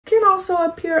also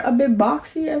appear a bit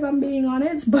boxy if I'm being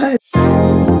honest, but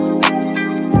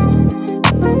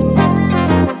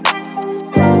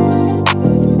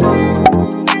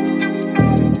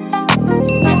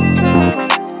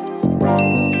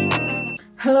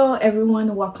hello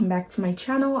everyone, welcome back to my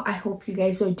channel. I hope you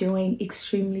guys are doing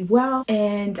extremely well,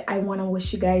 and I want to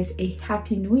wish you guys a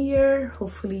happy new year.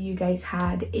 Hopefully you guys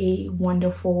had a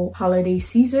wonderful holiday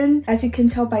season. As you can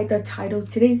tell by the title,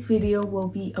 today's video will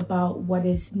be about what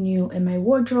is new in my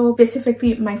wardrobe,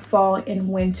 specifically my fall and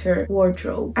winter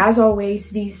wardrobe. As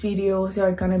always, these videos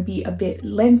are gonna be a bit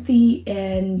lengthy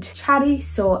and chatty,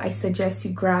 so I suggest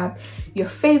you grab your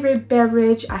favorite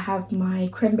beverage. I have my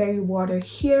cranberry water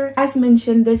here. As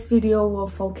mentioned, this video will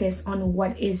focus on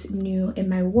what is new in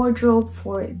my wardrobe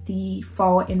for the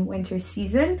fall and winter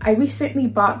season. I recently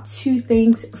bought two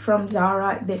things from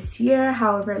Zara this year.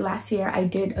 However, last year I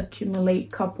did accumulate a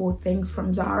couple things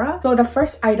from Zara. So the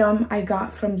first item I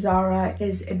got from Zara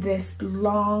is this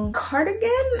long cardigan.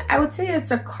 I would say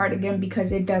it's a cardigan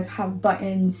because it does have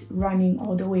buttons running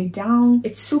all the way down.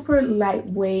 It's super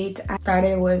lightweight. I thought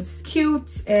it was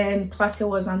cute, and plus it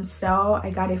was on sale.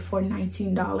 I got it for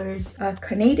 $19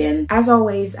 Canadian. As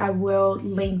always, I will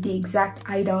link the exact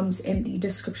items in the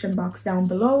description box down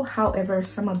below. However,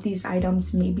 some of these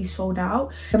items may be sold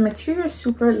out. The material is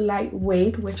super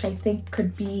lightweight, which I think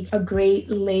could be a great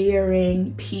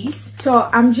layering piece. So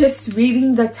I'm just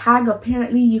reading the tag.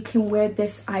 Apparently you can wear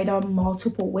this item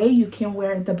multiple ways. You can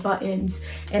wear the buttons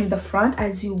in the front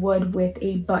as you would with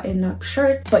a button-up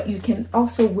shirt, but you can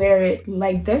also wear it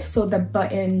like this so the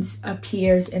buttons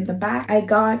appears in the back. I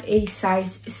got a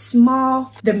size small.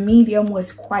 The medium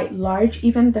was quite large.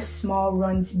 Even the small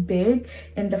runs big,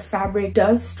 and the fabric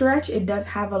does stretch. It does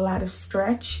have a lot of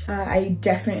stretch. I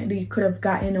definitely could have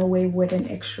gotten away with an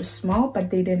extra small,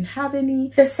 but they didn't have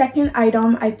any. The second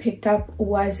item I picked up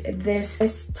was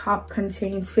this top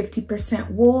contains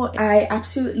 50% wool. I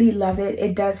absolutely love it.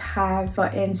 It does have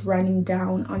buttons running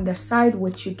down on the side,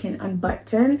 which you can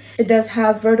unbutton. It does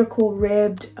have vertical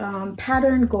ribbed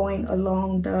pattern going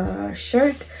along the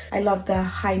shirt. I love the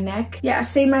high neck. Yeah,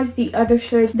 same as the other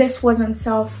shirt. This was on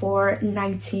sale for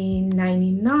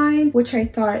 $19.99, which I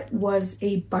thought was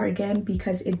a bargain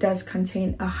because it does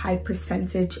contain a high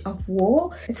percentage of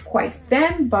wool. It's quite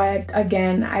thin, but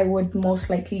again, I would most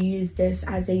likely use this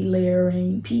as a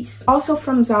layering piece. Also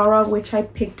from Zara, which I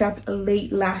picked up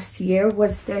late last year,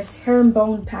 was this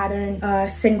herringbone pattern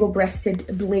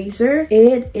single-breasted blazer.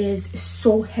 It is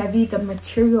so heavy. The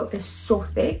material is so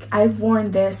thick. I've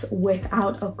worn this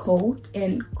without a coat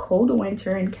in cold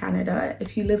winter in Canada.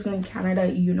 If you live in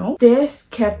Canada, you know. This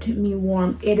kept me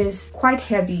warm. It is quite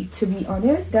heavy, to be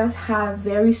honest. It does have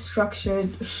very structured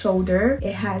shoulder.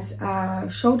 It has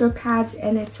shoulder pads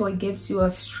in it, so it gives you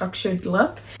a structured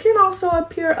look. It can also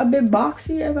appear a bit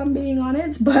boxy if I'm being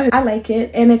honest, but I like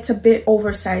it, and it's a bit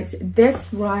oversized. This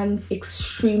runs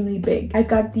extremely big. I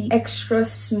got the extra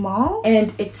small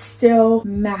and it's still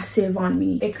massive on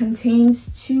me. It contains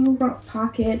two front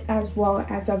pockets as well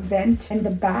as a vent in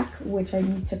the back, which I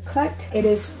need to cut. It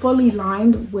is fully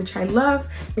lined, which I love.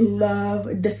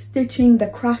 Love the stitching, the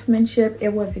craftsmanship.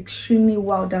 It was extremely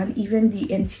well done. Even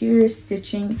the interior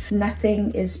stitching,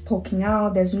 nothing is poking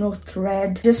out. There's no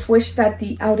thread. Just wish that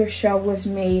the outer shell was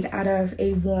made out of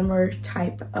a warmer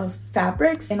type of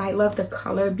fabrics, and I love the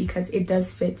color because it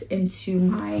does fit into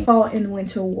my fall and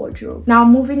winter wardrobe. Now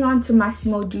moving on to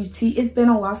Massimo Dutti. It's been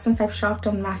a while since I've shopped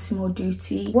on Massimo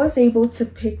Dutti. Was able to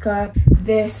pick up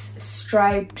this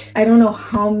striped, I don't know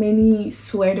how many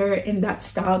sweater in that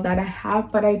style that I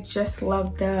have, but I just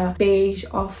love the beige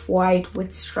off-white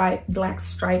with striped black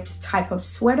stripes type of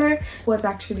sweater. It was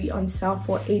actually on sale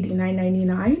for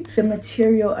 $89.99. The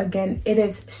material, again, it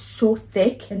is so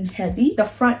thick and heavy. The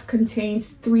front contains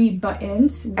 3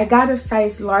 buttons. I got a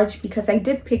size large because I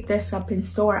did pick this up in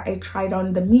store. I tried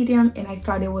on the medium and I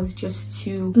thought it was just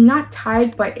too, not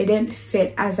tight, but it didn't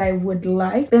fit as I would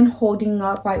like. Been holding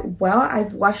up quite well.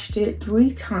 I've washed it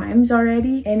 3 times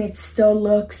already and it still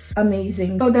looks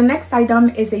amazing. So the next item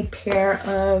is a pair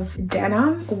of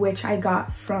denim, which I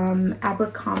got from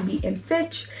Abercrombie and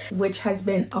Fitch, which has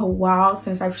been a while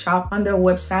since I've shopped on their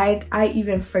website. I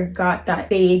even forgot that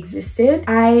they existed.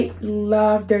 I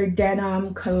love their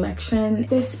denim collection.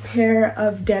 This pair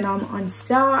of denim on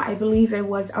sale, I believe it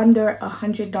was under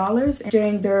 $100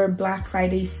 during their Black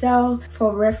Friday sale.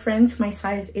 For reference, my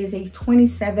size is a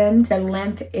 27. The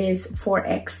length is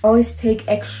 4X. Always take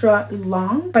extra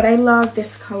long, but I love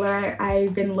this color.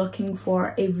 I've been looking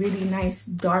for a really nice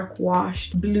dark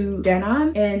washed blue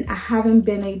denim and I haven't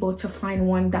been able to find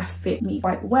one that fit me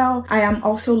quite well. I am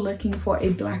also looking for a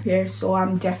black pair, so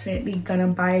I'm definitely gonna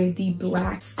by the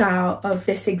black style of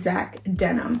this exact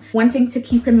denim. One thing to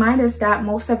keep in mind is that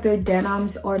most of their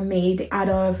denims are made out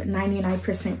of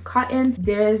 99% cotton.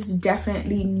 There's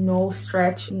definitely no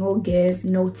stretch, no give,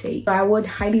 no take. So I would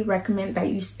highly recommend that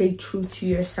you stay true to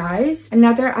your size.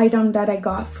 Another item that I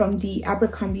got from the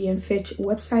Abercrombie and Fitch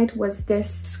website was this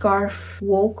scarf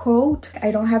wool coat. I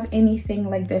don't have anything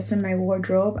like this in my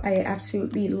wardrobe. I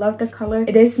absolutely love the color.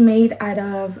 It is made out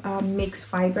of mixed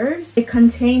fibers. It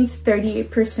contains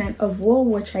 38% of wool,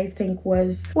 which I think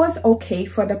was okay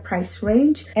for the price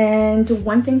range. And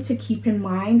one thing to keep in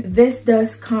mind, this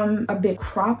does come a bit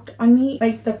cropped on me.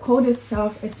 Like the coat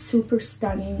itself, it's super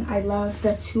stunning. I love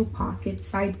the two pockets,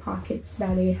 side pockets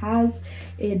that it has.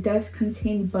 It does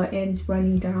contain buttons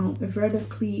running down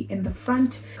vertically in the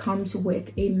front. Comes with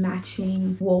a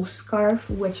matching wool scarf,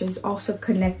 which is also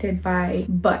connected by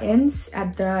buttons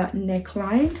at the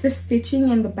neckline. The stitching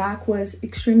in the back was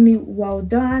extremely well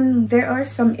done. There are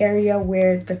some area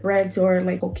where the threads are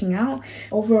like poking out.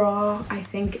 Overall, I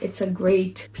think it's a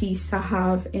great piece to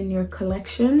have in your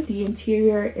collection. The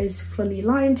interior is fully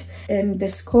lined. In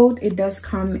this coat, it does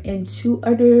come in 2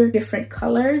 other different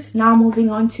colors. Now moving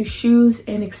on to shoes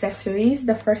and accessories.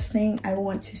 The first thing I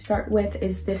want to start with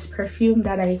is this perfume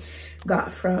that I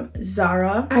got from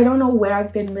Zara. I don't know where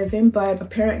I've been living, but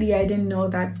apparently I didn't know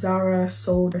that Zara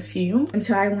sold perfume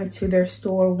until I went to their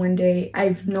store one day.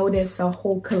 I've noticed a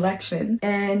whole collection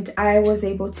and I was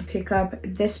able to pick up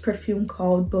this perfume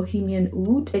called Bohemian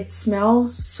Oud. It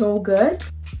smells so good.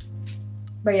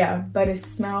 But it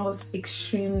smells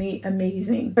extremely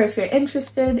amazing. So if you're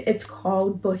interested, it's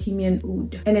called Bohemian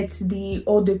Oud and it's the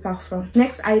eau de parfum.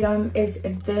 Next item is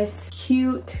this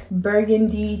cute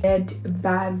burgundy red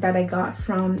bag that I got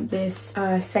from this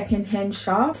secondhand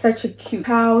shop. Such a cute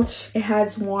pouch. It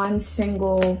has one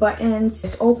single button.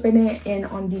 Just open it and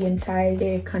on the inside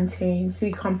it contains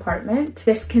 3 compartments.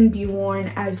 This can be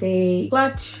worn as a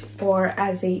clutch or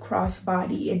as a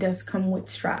crossbody. It does come with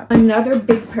straps. Another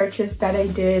big purchase that I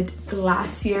did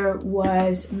last year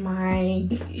was my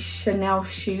Chanel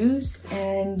shoes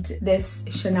and this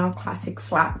Chanel classic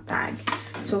flat bag.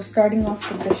 So starting off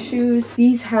with the shoes,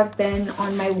 these have been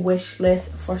on my wish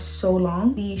list for so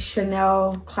long. The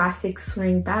Chanel classic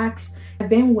sling bags. I've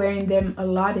been wearing them a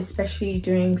lot, especially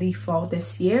during the fall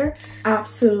this year.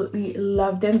 Absolutely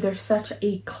love them. They're such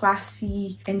a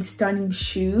classy and stunning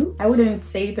shoe. I wouldn't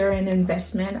say they're an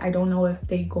investment. I don't know if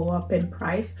they go up in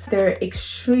price. They're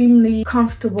extremely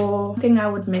comfortable. One thing I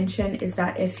would mention is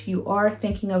that if you are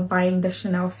thinking of buying the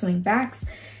Chanel sling bags,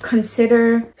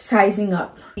 consider sizing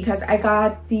up because I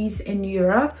got these in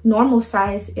Europe. Normal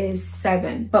size is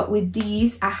 7, but with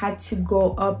these I had to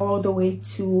go up all the way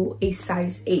to a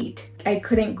size 8. I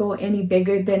couldn't go any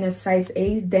bigger than a size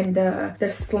 8. Then the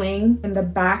sling in the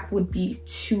back would be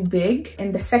too big.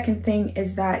 And the second thing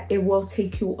is that it will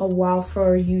take you a while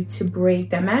for you to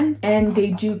braid them in, and they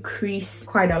do crease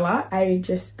quite a lot. I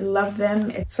just love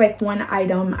them. It's like one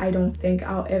item I don't think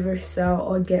I'll ever sell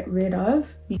or get rid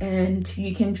of, and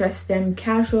you can dress them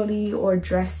casually or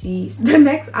dressy. The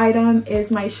next item is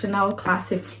my Chanel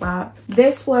classic flap.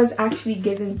 This was actually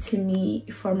given to me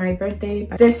for my birthday.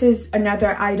 This is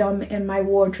another item in my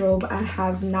wardrobe I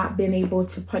have not been able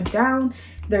to put down.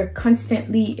 They're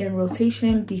constantly in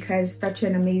rotation because such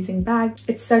an amazing bag.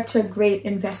 It's such a great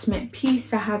investment piece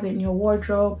to have in your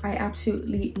wardrobe. I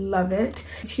absolutely love it.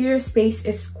 Interior space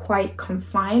is quite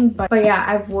confined, but yeah,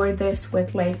 I've worn this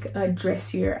with like a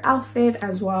dressier outfit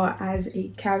as well as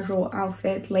a casual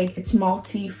outfit. Like it's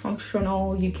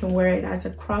multi-functional. You can wear it as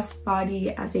a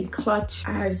crossbody, as a clutch,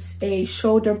 as a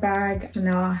shoulder bag.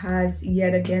 Chanel has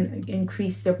yet again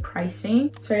increased their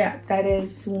pricing. So yeah, that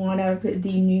is one of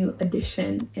the new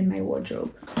additions in my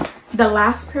wardrobe. The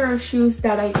last pair of shoes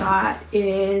that I got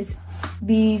is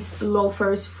these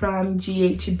loafers from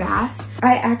GH Bass.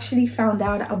 I actually found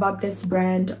out about this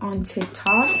brand on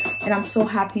TikTok and I'm so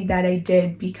happy that I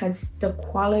did because the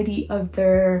quality of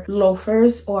their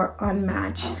loafers are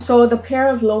unmatched. So the pair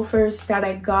of loafers that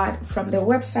I got from their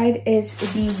website is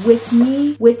the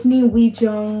Whitney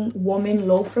Weijung woman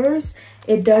loafers.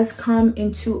 It does come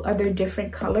in 2 other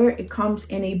different colors. It comes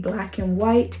in a black and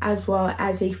white as well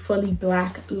as a fully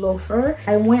black loafer.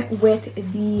 I went with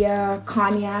the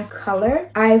cognac color.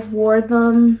 I've worn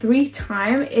them 3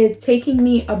 times. It's taking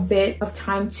me a bit of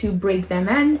time to break them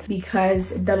in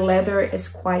because the leather is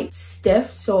quite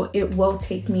stiff. So it will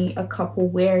take me a couple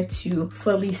wear to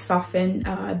fully soften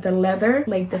the leather.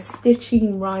 Like the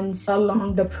stitching runs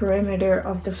along the perimeter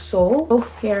of the sole.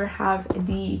 Both pair have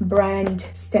the brand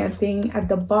stamping stitching at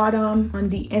the bottom, on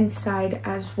the inside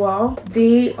as well.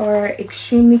 They are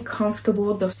extremely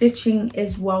comfortable. The stitching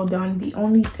is well done. The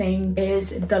only thing is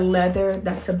the leather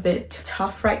that's a bit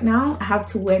tough right now. I have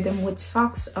to wear them with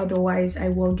socks, otherwise I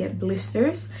will get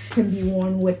blisters. Can be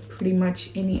worn with pretty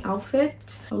much any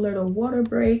outfit. A little water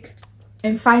break.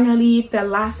 And finally, the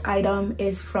last item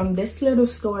is from this little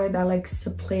store that likes to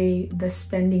play the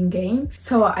spending game.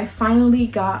 So I finally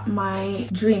got my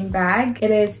dream bag.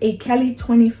 It is a Kelly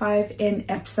 25 in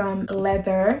Epsom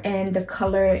leather, and the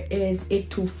color is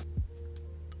A2.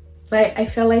 But I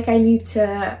feel like I need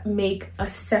to make a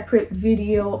separate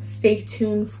video. Stay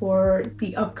tuned for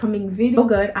the upcoming video. Oh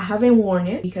good, I haven't worn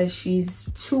it because she's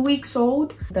 2 weeks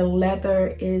old. The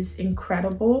leather is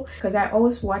incredible because I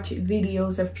always watch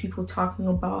videos of people talking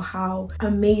about how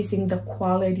amazing the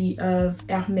quality of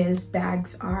Hermes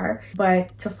bags are.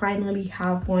 But to finally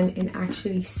have one and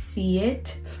actually see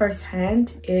it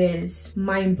firsthand is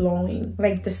mind-blowing.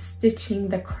 Like the stitching,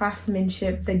 the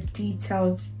craftsmanship, the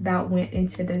details that went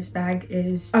into this bag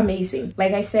is amazing.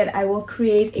 Like I said, I will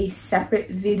create a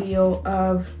separate video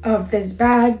of this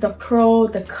bag, the pro,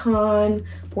 the con,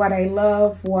 what I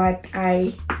love, what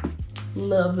I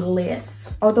love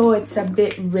less. Although it's a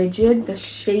bit rigid, the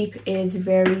shape is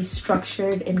very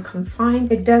structured and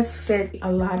confined. It does fit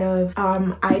a lot of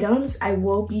items. I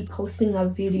will be posting up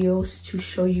videos to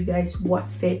show you guys what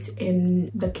fits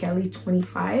in the Kelly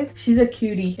 25. She's a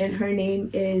cutie and her name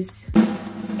is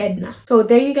Edna. So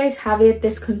there you guys have it.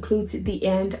 This concludes the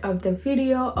end of the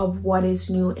video of what is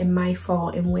new in my fall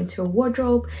and winter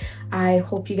wardrobe. I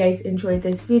hope you guys enjoyed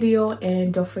this video,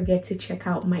 and don't forget to check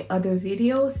out my other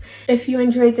videos. If you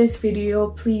enjoyed this video,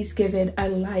 please give it a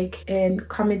like and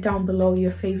comment down below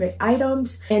your favorite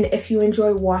items. And if you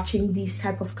enjoy watching these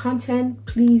type of content,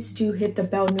 please do hit the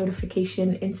bell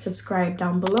notification and subscribe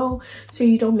down below so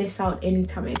you don't miss out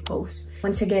anytime I post.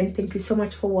 Once again, thank you so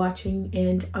much for watching,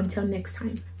 and until next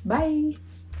time, bye.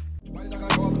 Why did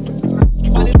I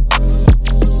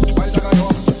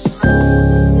go?